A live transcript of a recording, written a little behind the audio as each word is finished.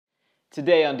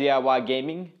Today on DIY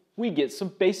Gaming, we get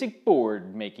some basic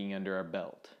board making under our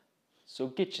belt. So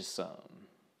get you some.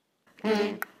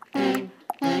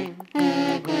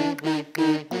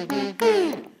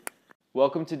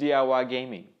 Welcome to DIY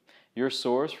Gaming, your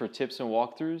source for tips and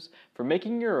walkthroughs for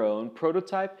making your own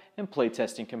prototype and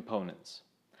playtesting components.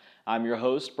 I'm your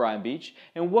host, Brian Beach,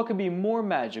 and what could be more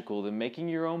magical than making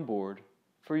your own board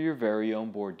for your very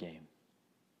own board game?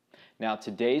 Now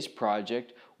today's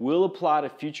project will apply to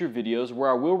future videos where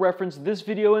I will reference this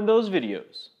video and those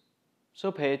videos.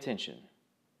 So pay attention.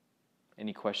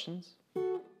 Any questions?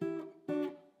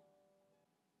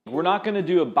 We're not going to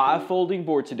do a bifolding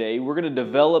board today. We're going to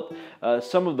develop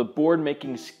some of the board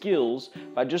making skills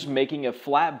by just making a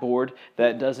flat board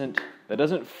that doesn't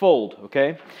fold,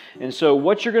 okay? And so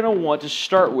what you're going to want to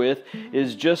start with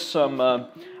is just some,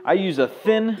 I use a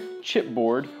thin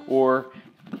chipboard, or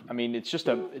I mean it's just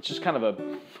kind of a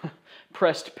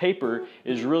pressed paper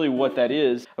is really what that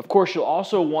is. Of course, you'll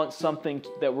also want something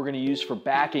that we're going to use for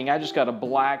backing. I just got a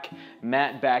black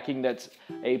matte backing that's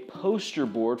a poster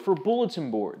board for bulletin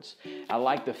boards. I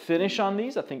like the finish on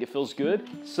these. I think it feels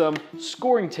good. Some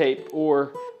scoring tape,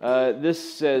 or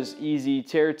this says easy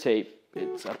tear tape.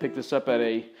 I picked this up at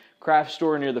a craft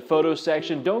store near the photo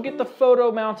section. Don't get the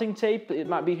photo mounting tape. It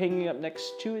might be hanging up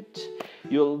next to it.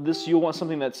 You'll want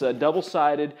something that's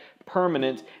double-sided,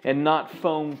 permanent, and not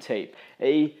foam tape.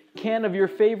 A can of your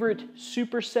favorite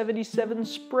Super 77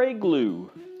 spray glue.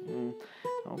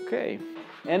 Okay.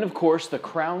 And of course, the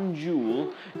crown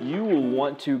jewel, you will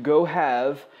want to go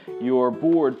have your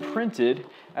board printed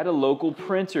at a local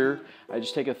printer. I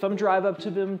just take a thumb drive up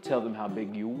to them, tell them how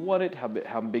big you want it,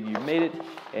 how big you made it,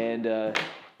 and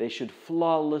they should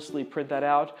flawlessly print that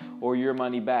out, or your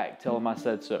money back. Tell them I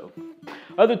said so.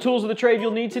 Other tools of the trade you'll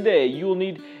need today. You will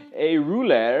need a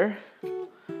ruler,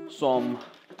 some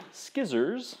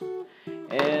scissors,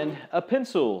 and a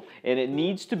pencil. And it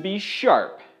needs to be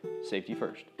sharp. Safety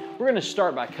first. We're going to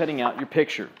start by cutting out your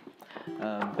picture.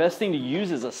 Best thing to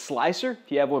use is a slicer,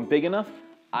 if you have one big enough.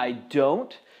 I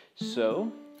don't,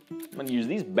 so I'm going to use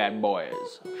these bad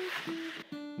boys.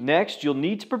 Next, you'll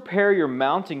need to prepare your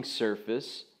mounting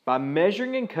surface by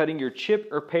measuring and cutting your chip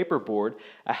or paper board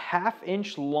a ½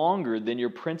 inch longer than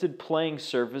your printed playing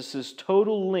surface's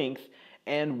total length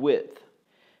and width.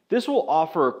 This will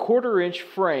offer a ¼ inch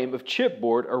frame of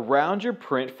chipboard around your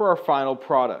print for our final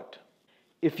product.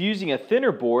 If using a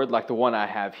thinner board like the one I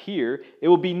have here, it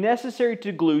will be necessary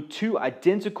to glue two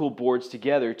identical boards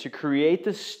together to create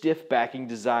the stiff backing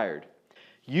desired.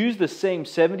 Use the same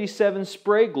 77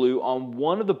 spray glue on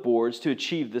one of the boards to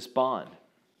achieve this bond.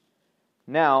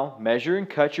 Now, measure and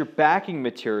cut your backing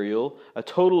material a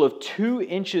total of 2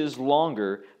 inches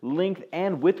longer, length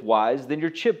and width-wise, than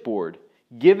your chipboard,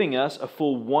 giving us a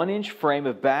full 1 inch frame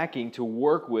of backing to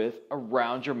work with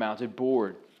around your mounted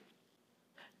board.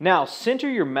 Now, center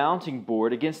your mounting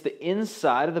board against the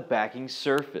inside of the backing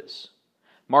surface.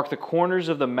 Mark the corners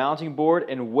of the mounting board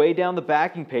and weigh down the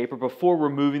backing paper before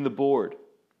removing the board.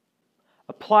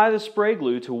 Apply the spray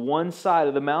glue to one side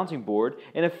of the mounting board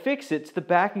and affix it to the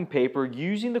backing paper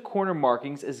using the corner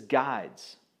markings as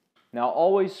guides. Now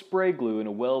always spray glue in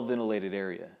a well-ventilated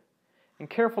area. And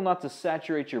careful not to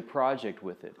saturate your project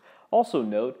with it. Also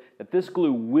note that this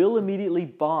glue will immediately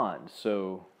bond,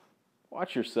 so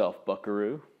watch yourself,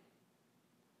 buckaroo.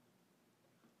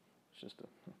 It's just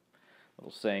a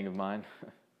little saying of mine.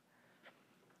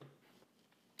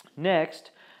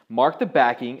 Next, mark the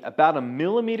backing about 1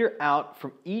 millimeter out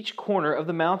from each corner of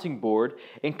the mounting board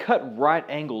and cut right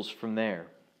angles from there.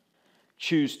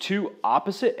 Choose two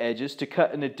opposite edges to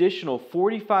cut an additional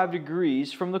 45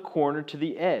 degrees from the corner to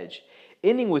the edge,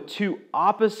 ending with two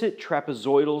opposite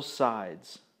trapezoidal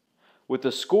sides. With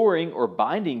the scoring or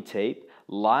binding tape,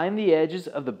 line the edges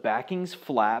of the backing's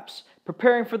flaps,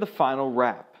 preparing for the final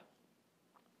wrap.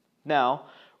 Now,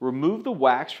 remove the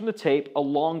wax from the tape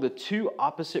along the two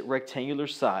opposite rectangular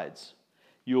sides.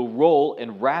 You'll roll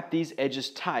and wrap these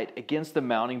edges tight against the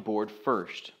mounting board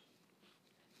first.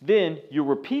 Then you'll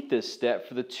repeat this step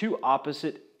for the two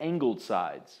opposite angled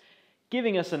sides,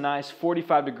 giving us a nice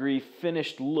 45-degree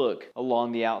finished look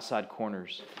along the outside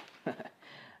corners.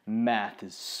 Math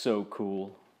is so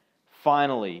cool.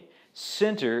 Finally,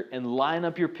 center and line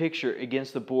up your picture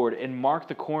against the board and mark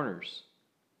the corners.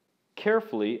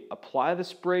 Carefully apply the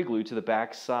spray glue to the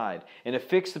back side and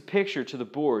affix the picture to the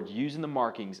board using the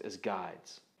markings as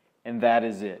guides. And that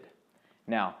is it.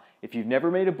 Now, if you've never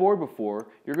made a board before,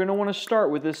 you're going to want to start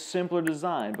with this simpler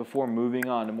design before moving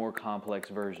on to more complex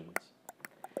versions.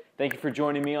 Thank you for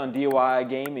joining me on DIY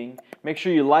Gaming. Make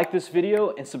sure you like this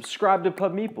video and subscribe to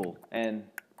Pub Meeple. And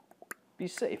be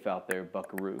safe out there,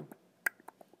 buckaroo.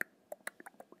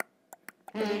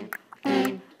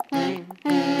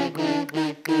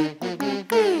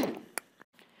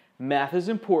 Math is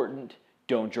important.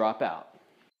 Don't drop out.